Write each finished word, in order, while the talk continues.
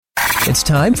It's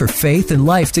time for Faith and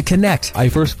Life to connect. I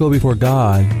first go before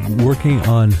God, working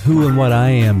on who and what I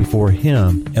am before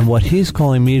Him and what He's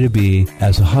calling me to be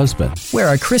as a husband. Where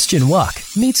our Christian walk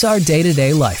meets our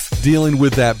day-to-day life. Dealing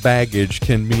with that baggage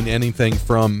can mean anything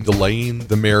from delaying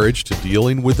the marriage to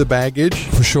dealing with the baggage.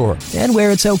 For sure. And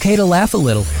where it's okay to laugh a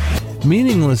little.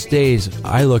 Meaningless days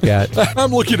I look at.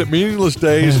 I'm looking at meaningless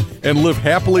days and live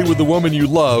happily with the woman you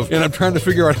love, and I'm trying to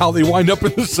figure out how they wind up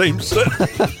in the same set.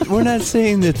 We're not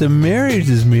saying that the marriage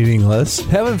is meaningless.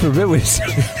 Heaven forbid we say.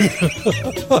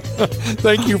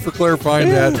 Thank you for clarifying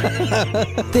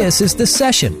that. This is The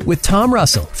Session with Tom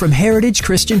Russell from Heritage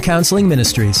Christian Counseling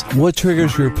Ministries. What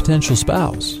triggers your potential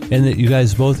spouse? And that you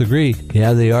guys both agree,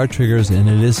 yeah, they are triggers, and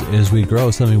it is, as we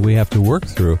grow, something we have to work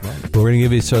through. But we're going to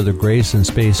give each other grace and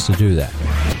space to do that.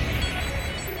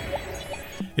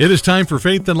 It is time for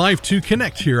Faith and Life to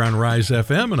connect here on Rise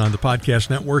FM and on the podcast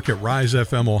network at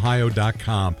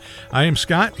risefmohio.com. I am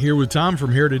Scott, here with Tom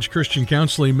from Heritage Christian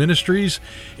Counseling Ministries.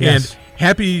 Yes. And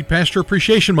happy Pastor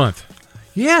Appreciation Month.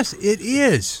 Yes, it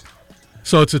is.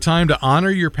 So it's a time to honor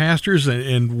your pastors,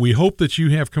 and we hope that you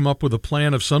have come up with a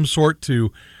plan of some sort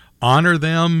to honor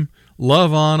them,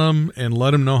 love on them, and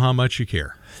let them know how much you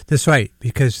care. That's right,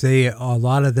 because a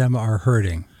lot of them are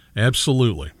hurting.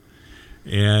 Absolutely.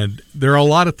 And there are a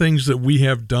lot of things that we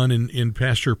have done in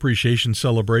Pastor Appreciation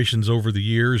celebrations over the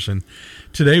years. And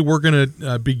today we're going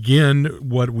to begin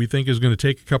what we think is going to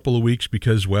take a couple of weeks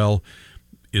because, well,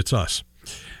 it's us.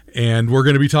 And we're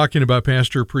going to be talking about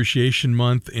Pastor Appreciation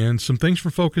Month and some things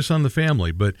from Focus on the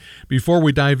Family. But before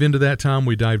we dive into that, Tom,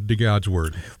 we dive into God's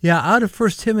Word. Yeah, out of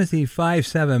 1 Timothy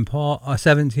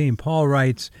 5:17, Paul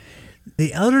writes,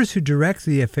 "The elders who direct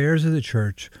the affairs of the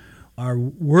church are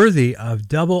worthy of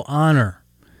double honor."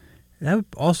 That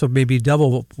also may be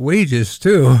double wages,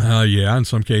 too. Yeah, in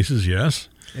some cases, yes.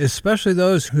 Especially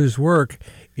those whose work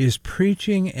is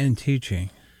preaching and teaching.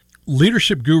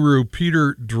 Leadership guru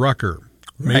Peter Drucker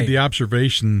made the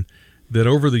observation that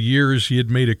over the years he had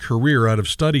made a career out of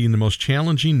studying the most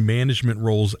challenging management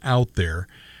roles out there.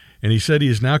 And he said he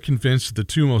is now convinced that the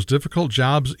two most difficult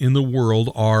jobs in the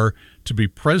world are to be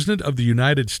President of the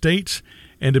United States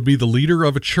and to be the leader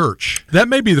of a church. That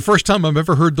may be the first time I've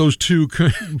ever heard those two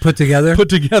put together.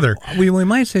 We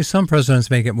might say some presidents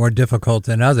make it more difficult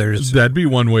than others. That'd be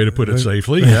one way to put it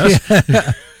safely, yes.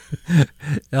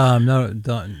 Anyway,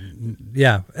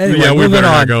 we better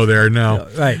not go there now.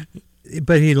 Right.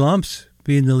 But he lumps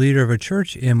being the leader of a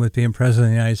church in with being president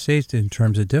of the United States in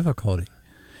terms of difficulty.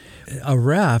 A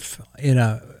ref in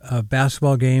a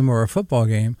basketball game or a football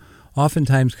game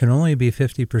oftentimes can only be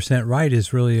 50% right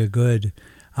is really a good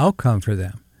outcome for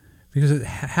them because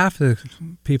half the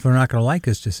people are not going to like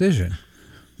his decision.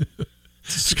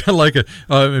 It's kind of like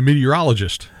a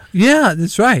meteorologist. Yeah,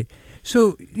 that's right.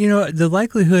 So, the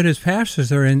likelihood as pastors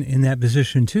are in that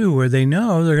position too, where they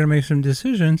know they're going to make some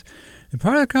decisions. And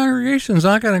part of the congregation is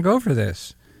not going to go for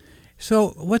this. So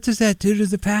what does that do to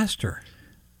the pastor?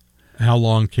 How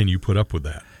long can you put up with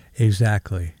that?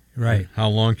 Exactly. Right. How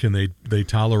long can they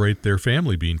tolerate their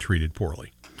family being treated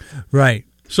poorly? Right.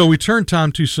 So we turn,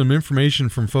 Tom, to some information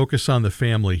from Focus on the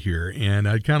Family here, and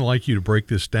I'd kind of like you to break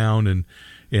this down and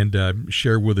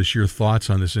share with us your thoughts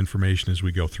on this information as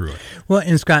we go through it. Well,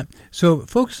 and Scott, so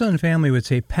Focus on the Family would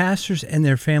say pastors and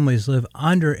their families live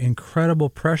under incredible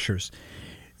pressures.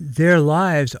 Their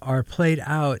lives are played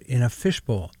out in a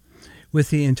fishbowl,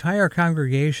 with the entire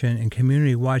congregation and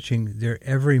community watching their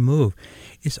every move.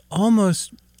 It's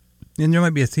almost, and there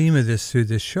might be a theme of this through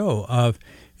this show,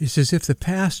 it's as if the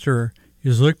pastor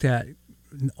is looked at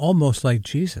almost like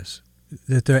Jesus,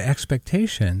 that their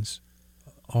expectations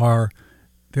are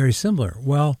very similar.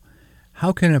 Well,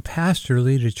 how can a pastor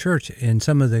lead a church in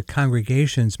some of the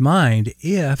congregation's mind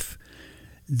if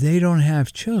they don't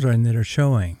have children that are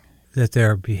showing that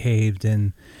they're behaved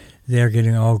and they're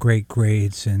getting all great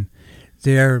grades and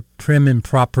they're prim and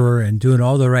proper and doing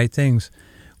all the right things,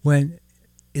 when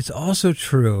it's also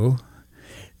true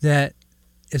that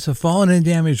it's a fallen and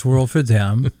damaged world for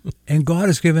them, and God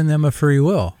has given them a free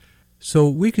will. So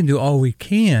we can do all we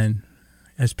can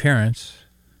as parents.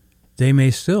 They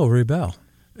may still rebel.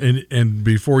 And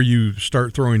before you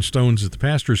start throwing stones at the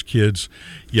pastor's kids,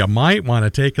 you might want to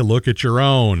take a look at your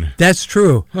own. That's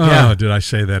true. Oh, yeah. Did I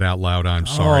say that out loud? I'm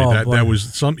sorry. Oh, that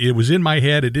was it was in my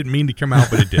head. It didn't mean to come out,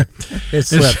 but it did. It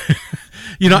slipped.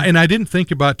 And I didn't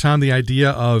think about, Tom, the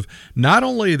idea of not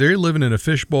only they're living in a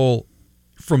fishbowl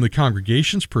from the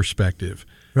congregation's perspective,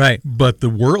 right, but the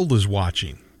world is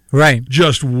watching. Right.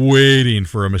 Just waiting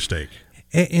for a mistake.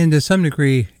 And to some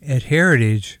degree, at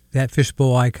Heritage, that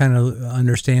fishbowl I kind of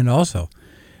understand also.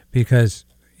 Because,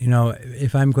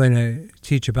 if I'm going to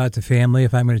teach about the family,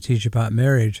 if I'm going to teach about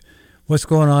marriage, what's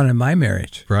going on in my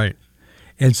marriage? Right.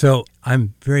 And so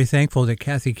I'm very thankful that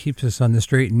Kathy keeps us on the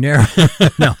straight and narrow.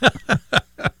 No.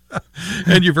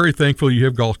 And you're very thankful you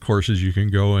have golf courses you can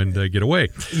go and get away.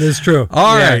 That's true.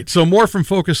 All right. So more from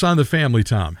Focus on the Family,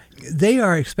 Tom. They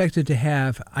are expected to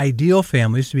have ideal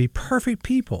families, to be perfect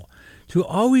people, to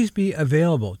always be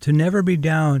available, to never be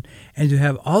down, and to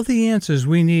have all the answers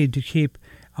we need to keep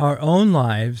our own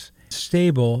lives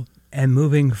stable and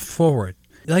moving forward.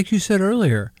 Like you said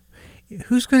earlier,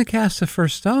 who's going to cast the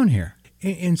first stone here?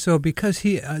 And so because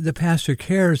the pastor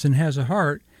cares and has a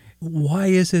heart, why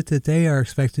is it that they are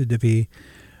expected to be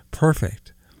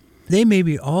perfect? They may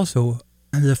be also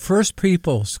the first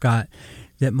people, Scott,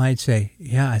 that might say,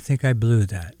 yeah, I think I blew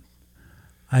that.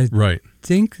 I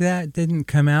think that didn't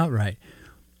come out right.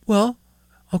 Well,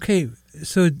 okay,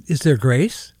 so is there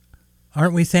grace?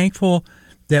 Aren't we thankful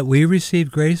that we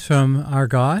receive grace from our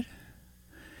God?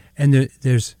 And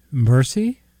there's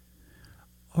mercy?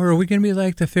 Or are we going to be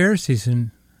like the Pharisees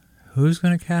and who's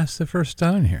going to cast the first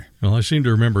stone here? Well, I seem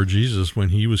to remember Jesus when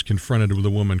he was confronted with a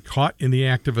woman caught in the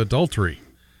act of adultery.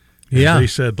 And they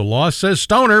said, the law says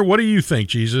stone her. What do you think,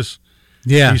 Jesus?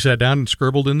 Yeah. He sat down and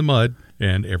scribbled in the mud,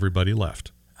 and everybody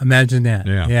left. Imagine that.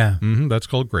 Yeah. Mm-hmm. That's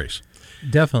called grace.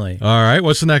 Definitely. All right.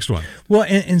 What's the next one? Well,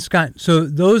 and Scott, so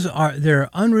there are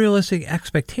unrealistic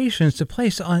expectations to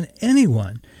place on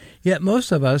anyone. Yet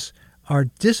most of us are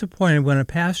disappointed when a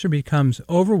pastor becomes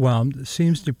overwhelmed,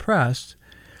 seems depressed,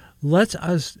 lets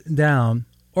us down,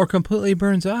 or completely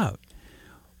burns out.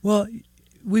 Well,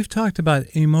 we've talked about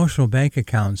emotional bank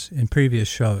accounts in previous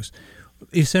shows.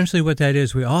 Essentially what that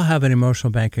is, we all have an emotional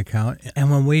bank account,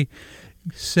 and when we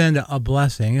send a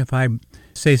blessing, if I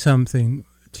say something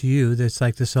to you that's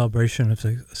like the celebration of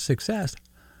success.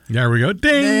 There we go.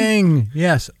 Ding! Ding!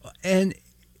 Yes. And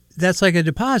that's like a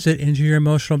deposit into your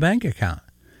emotional bank account.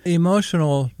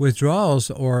 Emotional withdrawals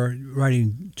or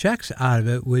writing checks out of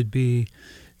it would be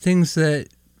things that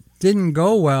didn't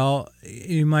go well.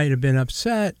 You might have been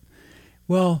upset.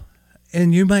 Well,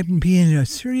 and you might be in a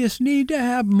serious need to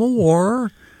have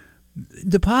more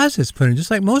deposits put in,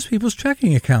 just like most people's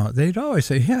checking account. They'd always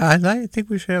say, yeah, I think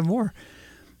we should have more.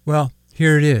 Well,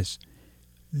 here it is.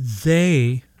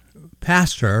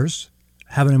 Pastors,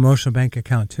 have an emotional bank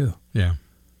account too. Yeah.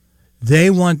 They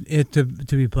want it to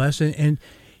be blessed. And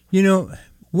you know,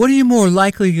 what are you more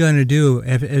likely going to do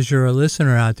as you're a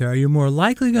listener out there? Are you more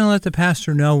likely going to let the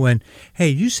pastor know when, hey,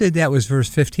 you said that was verse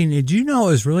 15. Did you know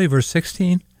it was really verse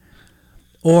 16?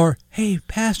 Or, hey,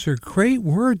 pastor, great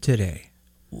word today.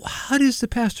 How does the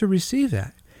pastor receive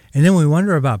that? And then we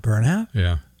wonder about burnout.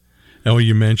 Yeah. Now,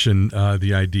 you mentioned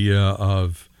the idea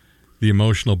of the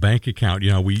emotional bank account.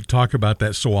 You know, we talk about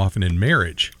that so often in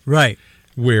marriage. Right.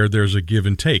 Where there's a give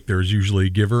and take. There's usually a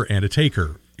giver and a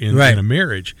taker in a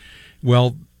marriage.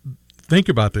 Well, think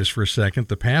about this for a second.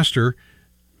 The pastor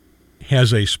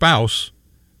has a spouse,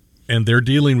 and they're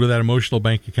dealing with that emotional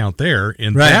bank account there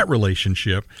in that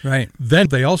relationship. Right. Then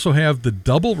they also have the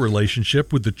double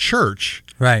relationship with the church.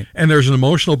 Right. And there's an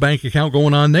emotional bank account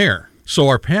going on there. So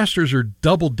our pastors are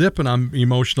double dipping on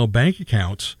emotional bank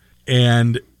accounts,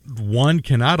 and one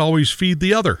cannot always feed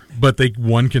the other, but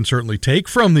one can certainly take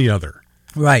from the other.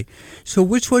 Right. So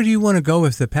which way do you want to go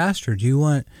with the pastor? Do you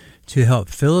want to help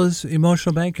fill his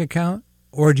emotional bank account?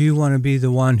 Or do you want to be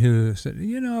the one who said,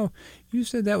 you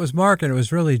said that was Mark and it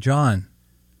was really John?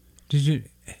 Did you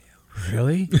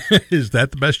really? Is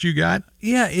that the best you got?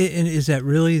 Yeah. And is that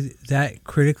really that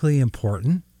critically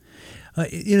important?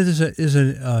 There's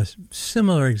a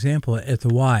similar example at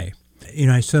the Y.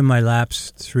 I swim my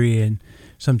laps 3 and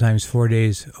sometimes 4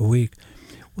 days a week.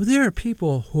 Well, there are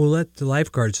people who let the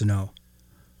lifeguards know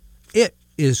it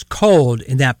is cold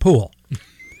in that pool.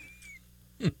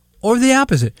 Or the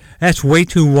opposite. That's way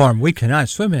too warm. We cannot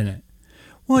swim in it.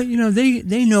 Well,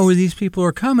 they know these people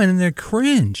are coming and they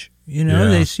cringe.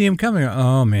 They see them coming.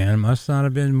 Oh, man, it must not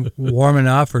have been warm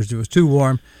enough, or it was too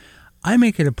warm. I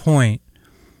make it a point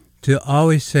to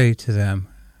always say to them,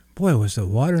 boy, was the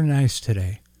water nice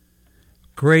today.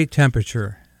 Great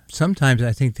temperature. Sometimes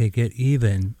I think they get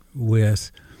even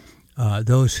with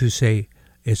those who say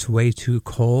it's way too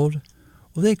cold.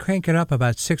 Well, they crank it up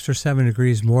about 6 or 7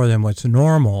 degrees more than what's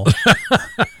normal.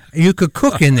 You could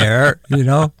cook in there,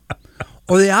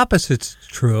 Or the opposite's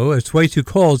true. It's way too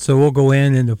cold, so we'll go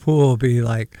in and the pool will be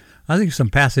like, I think some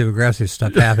passive-aggressive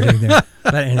stuff happening there.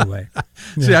 But anyway.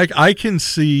 Yeah.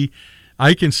 See,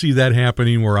 I can see that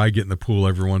happening where I get in the pool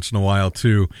every once in a while,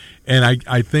 too. And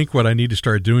I think what I need to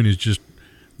start doing is just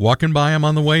walking by them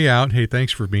on the way out. Hey,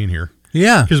 thanks for being here.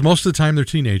 Yeah. Because most of the time they're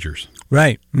teenagers.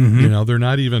 Right. Mm-hmm. They're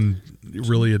not even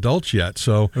really adults yet.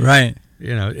 So right.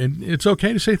 and it's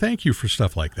okay to say thank you for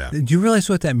stuff like that. Do you realize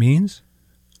what that means?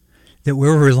 That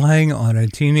we're relying on a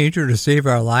teenager to save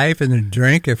our life and to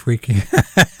drink if we can.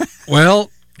 Well,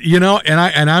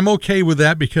 and I'm okay with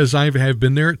that because I have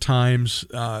been there at times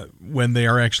when they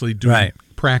are actually doing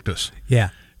practice. Yeah.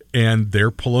 And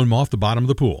they're pulling them off the bottom of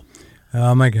the pool.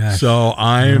 Oh my gosh. So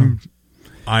I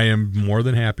am more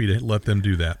than happy to let them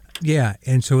do that. Yeah,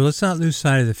 and so let's not lose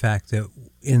sight of the fact that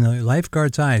in the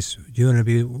lifeguard's eyes, you want to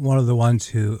be one of the ones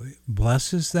who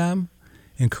blesses them,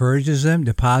 encourages them,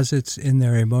 deposits in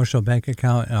their emotional bank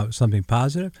account something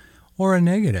positive or a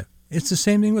negative. It's the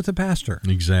same thing with the pastor.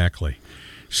 Exactly.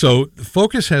 So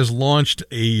Focus has launched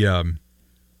a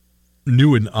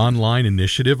new and online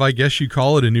initiative, I guess you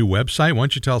call it, a new website. Why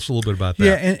don't you tell us a little bit about that?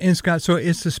 Yeah, and Scott, so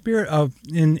it's the spirit of,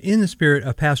 in the spirit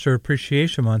of Pastor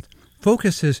Appreciation Month,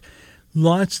 Focus has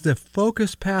launched the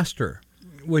Focus Pastor,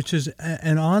 which is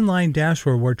an online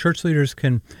dashboard where church leaders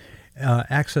can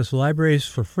access libraries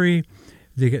for free.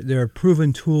 There are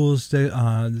proven tools that,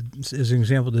 as an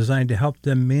example, designed to help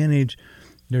them manage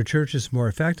their churches more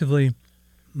effectively.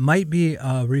 Might be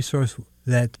a resource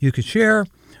that you could share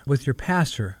with your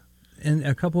pastor. And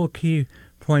a couple of key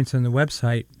points on the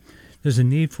website. There's a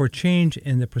need for change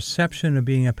in the perception of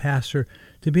being a pastor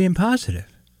to being positive.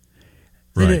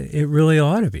 Right. It really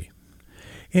ought to be.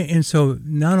 And so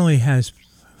not only has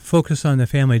Focus on the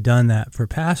Family done that for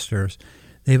pastors,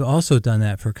 they've also done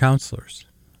that for counselors.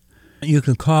 You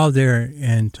can call there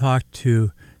and talk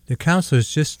to the counselors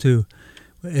just to,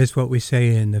 is what we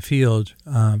say in the field,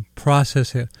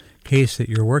 process a case that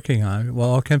you're working on. Well,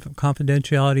 all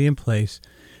confidentiality in place,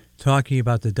 talking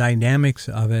about the dynamics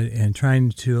of it and trying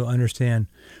to understand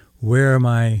where am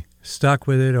I stuck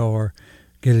with it or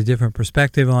get a different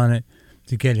perspective on it,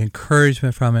 to get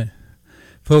encouragement from it.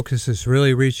 Focus is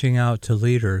really reaching out to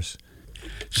leaders.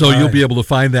 So you'll be able to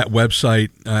find that website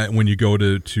when you go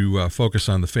to Focus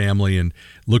on the Family and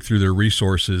look through their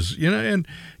resources. And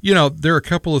there are a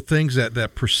couple of things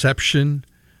that perception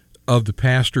of the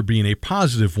pastor being a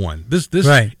positive one. This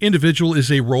right. individual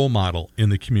is a role model in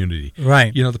the community.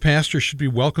 Right. The pastor should be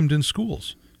welcomed in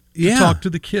schools to Yeah. talk to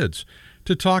the kids,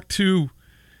 to talk to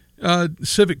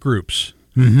civic groups,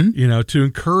 to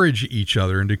encourage each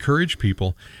other and to encourage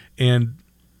people. And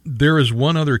there is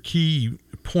one other key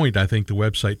point I think the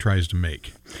website tries to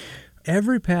make.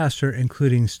 Every pastor,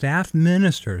 including staff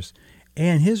ministers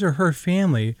and his or her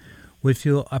family, would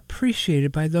feel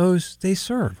appreciated by those they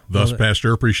serve. Thus,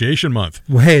 Pastor Appreciation Month.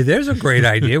 Well, hey, there's a great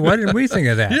idea. Why didn't we think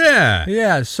of that? Yeah.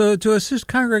 Yeah, so to assist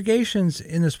congregations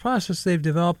in this process, they've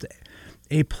developed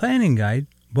a planning guide,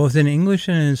 both in English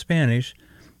and in Spanish,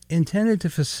 intended to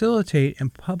facilitate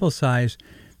and publicize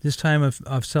this time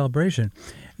of celebration.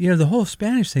 The whole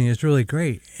Spanish thing is really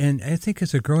great, and I think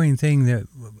it's a growing thing that,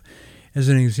 as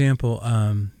an example,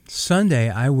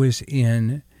 Sunday I was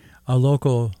in a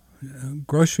local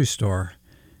grocery store,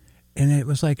 and it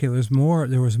was like there was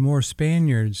more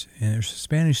Spaniards and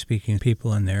Spanish-speaking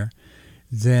people in there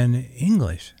than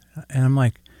English, and I'm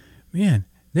like, man,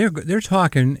 they're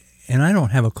talking, and I don't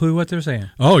have a clue what they're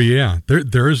saying. Oh yeah,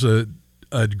 there is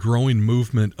a growing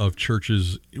movement of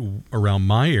churches around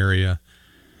my area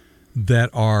that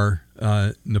are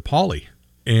Nepali,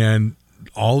 and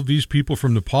all of these people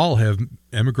from Nepal have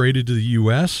emigrated to the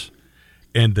U.S.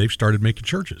 and they've started making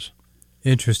churches.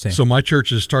 Interesting. So my church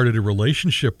has started a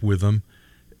relationship with them,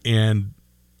 and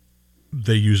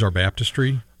they use our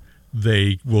baptistry.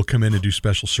 They will come in and do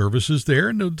special services there,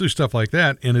 and they'll do stuff like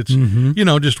that. And it's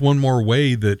just one more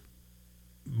way that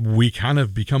we kind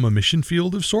of become a mission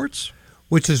field of sorts,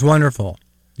 which is wonderful.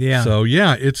 Yeah. So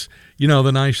yeah, it's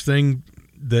the nice thing.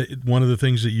 That one of the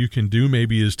things that you can do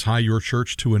maybe is tie your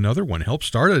church to another one. Help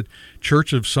start a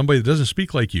church of somebody that doesn't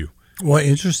speak like you. Well,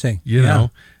 interesting. You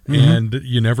know, and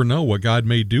you never know what God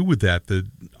may do with that. The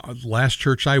last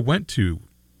church I went to,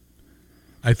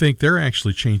 I think they're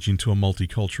actually changing to a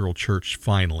multicultural church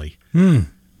finally,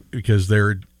 because they're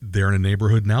in a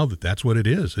neighborhood now that's what it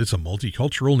is. It's a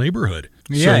multicultural neighborhood.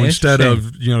 Yeah, so instead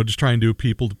of just trying to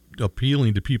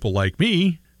appealing to people like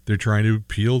me, they're trying to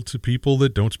appeal to people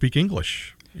that don't speak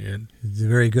English. And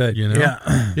very good.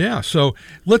 Yeah. So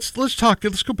let's talk.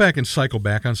 Let's go back and cycle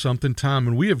back on something, Tom.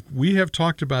 And we have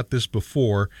talked about this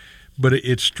before, but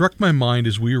it struck my mind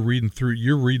as you're reading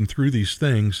through these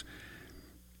things,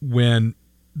 when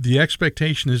the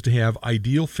expectation is to have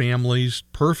ideal families,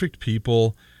 perfect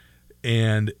people,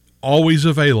 and always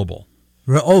available.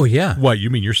 Oh yeah. What,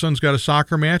 you mean your son's got a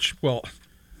soccer match? Well,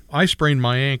 I sprained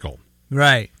my ankle.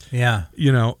 Right. Yeah.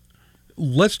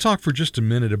 Let's talk for just a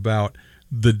minute about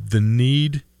the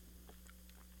need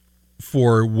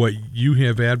for what you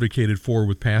have advocated for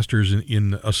with pastors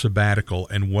in a sabbatical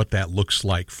and what that looks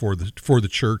like for the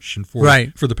church and for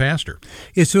the pastor.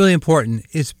 It's really important.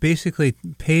 It's basically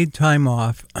paid time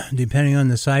off, depending on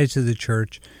the size of the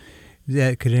church.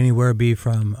 That could anywhere be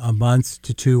from a month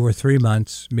to 2 or 3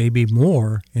 months, maybe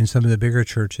more in some of the bigger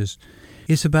churches.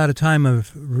 It's about a time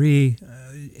of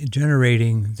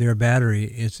regenerating their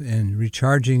battery and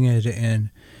recharging it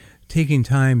and taking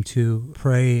time to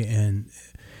pray and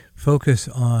focus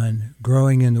on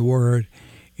growing in the Word.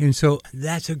 And so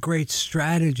that's a great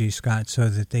strategy, Scott, so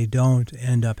that they don't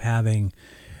end up having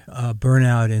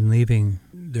burnout and leaving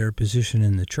their position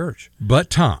in the church. But,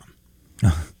 Tom,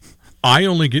 I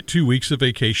only get 2 weeks of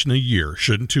vacation a year.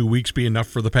 Shouldn't 2 weeks be enough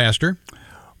for the pastor?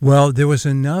 Well, there was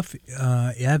enough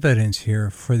evidence here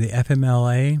for the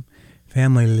FMLA,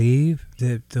 family leave,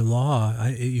 that the law,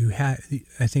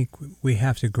 I think we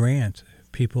have to grant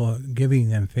people giving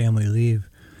them family leave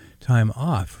time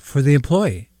off for the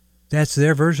employee. That's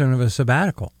their version of a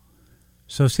sabbatical.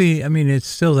 So see, I mean, it's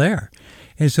still there.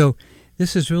 And so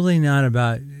this is really not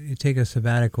about you take a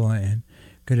sabbatical and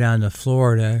go down to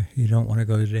Florida. You don't want to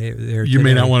go there today. You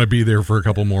may not want to be there for a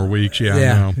couple more weeks.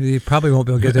 Yeah, you probably won't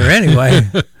be able to get there anyway.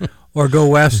 Or go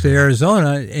west to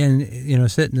Arizona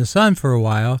and sit in the sun for a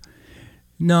while.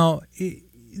 No,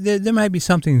 there might be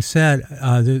something said,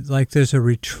 like there's a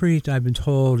retreat, I've been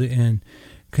told, in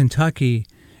Kentucky,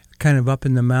 kind of up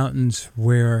in the mountains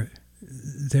where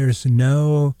there's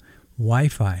no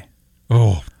Wi-Fi.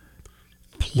 Oh,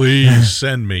 please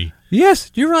send me.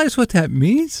 Yes, do you realize what that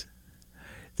means?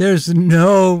 There's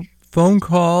no phone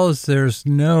calls, there's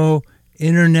no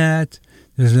internet,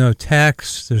 there's no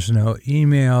text, there's no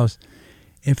emails.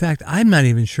 In fact, I'm not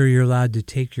even sure you're allowed to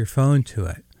take your phone to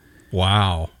it.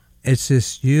 Wow. It's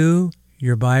just you,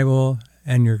 your Bible,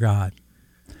 and your God.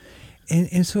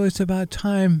 And so it's about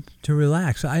time to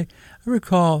relax. I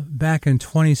recall back in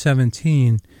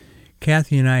 2017,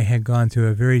 Kathy and I had gone through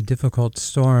a very difficult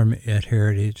storm at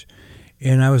Heritage,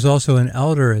 and I was also an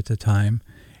elder at the time,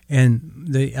 and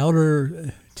the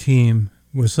elder team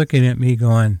was looking at me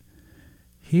going,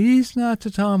 he's not the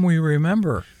Tom we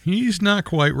remember. He's not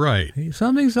quite right.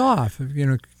 Something's off.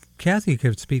 Kathy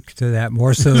could speak to that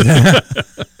more so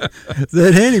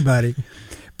than anybody.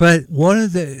 But one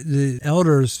of the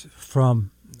elders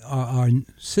from our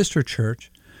sister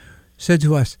church said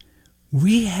to us,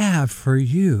 we have for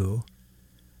you,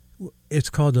 it's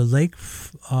called a lake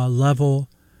level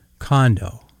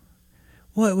condo.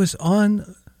 Well, it was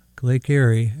on Lake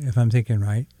Erie, if I'm thinking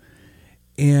right,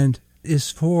 and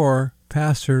is for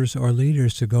pastors or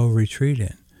leaders to go retreat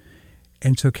in.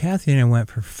 And so Kathy and I went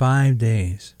for 5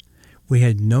 days. We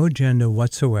had no agenda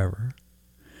whatsoever.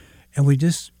 And we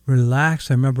just relaxed.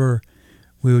 I remember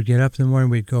we would get up in the morning,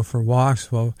 we'd go for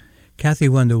walks. Well, Kathy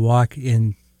wanted to walk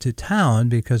into town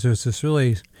because there was this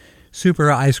really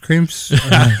super ice cream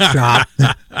shop.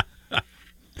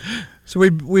 So we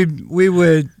would,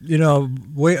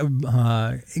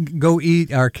 go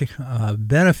eat our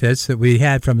benefits that we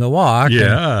had from the walk.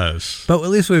 Yes. But at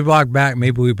least we walked back,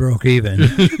 maybe we broke even.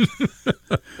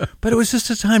 But it was just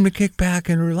a time to kick back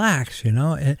and relax,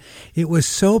 It was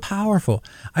so powerful.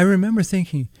 I remember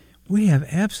thinking, we have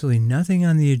absolutely nothing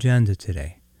on the agenda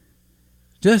today.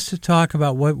 Just to talk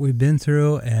about what we've been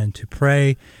through and to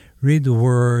pray, read the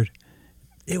Word.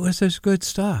 It was just good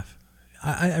stuff.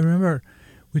 I remember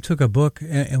we took a book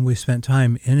and we spent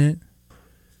time in it.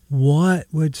 What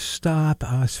would stop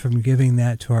us from giving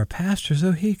that to our pastor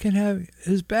so he can have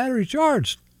his battery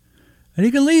charged and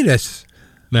he can lead us?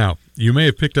 Now, you may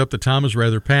have picked up that Tom is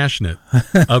rather passionate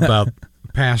about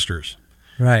pastors.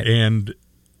 Right. And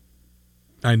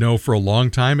I know for a long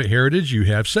time at Heritage you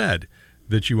have said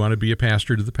that you want to be a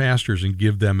pastor to the pastors and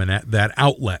give them that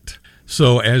outlet.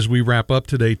 So as we wrap up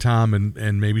today, Tom,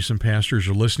 and maybe some pastors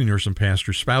are listening or some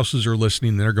pastor spouses are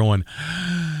listening, they're going,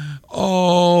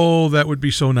 oh, that would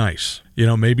be so nice.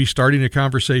 Maybe starting a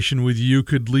conversation with you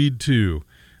could lead to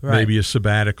maybe a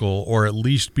sabbatical, or at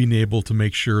least being able to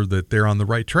make sure that they're on the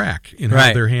right track in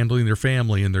how they're handling their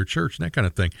family and their church and that kind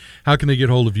of thing. How can they get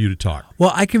hold of you to talk?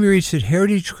 Well, I can be reached at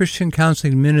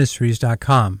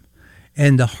heritagechristiancounselingministries.com.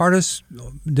 And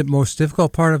the most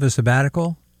difficult part of a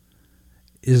sabbatical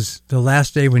is the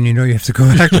last day when you know you have to go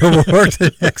back to work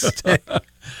the next day.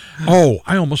 Oh,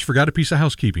 I almost forgot a piece of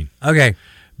housekeeping. Okay.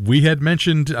 We had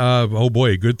mentioned, a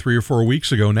good 3 or 4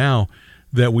 weeks ago now,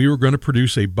 that we were going to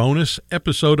produce a bonus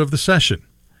episode of the session.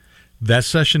 That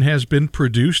session has been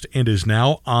produced and is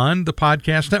now on the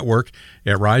podcast network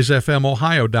at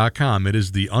risefmohio.com. It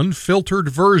is the unfiltered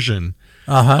version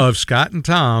of Scott and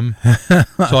Tom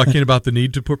talking about the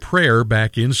need to put prayer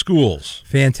back in schools.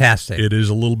 Fantastic. It is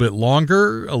a little bit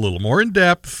longer, a little more in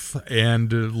depth,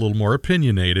 and a little more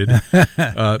opinionated,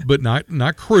 but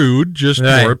not crude, just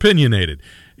more opinionated.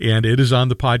 And it is on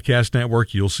the podcast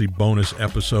network. You'll see bonus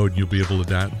episode. You'll be able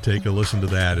to take a listen to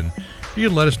that, and you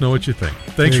can let us know what you think.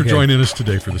 Thanks for joining us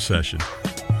today for the session.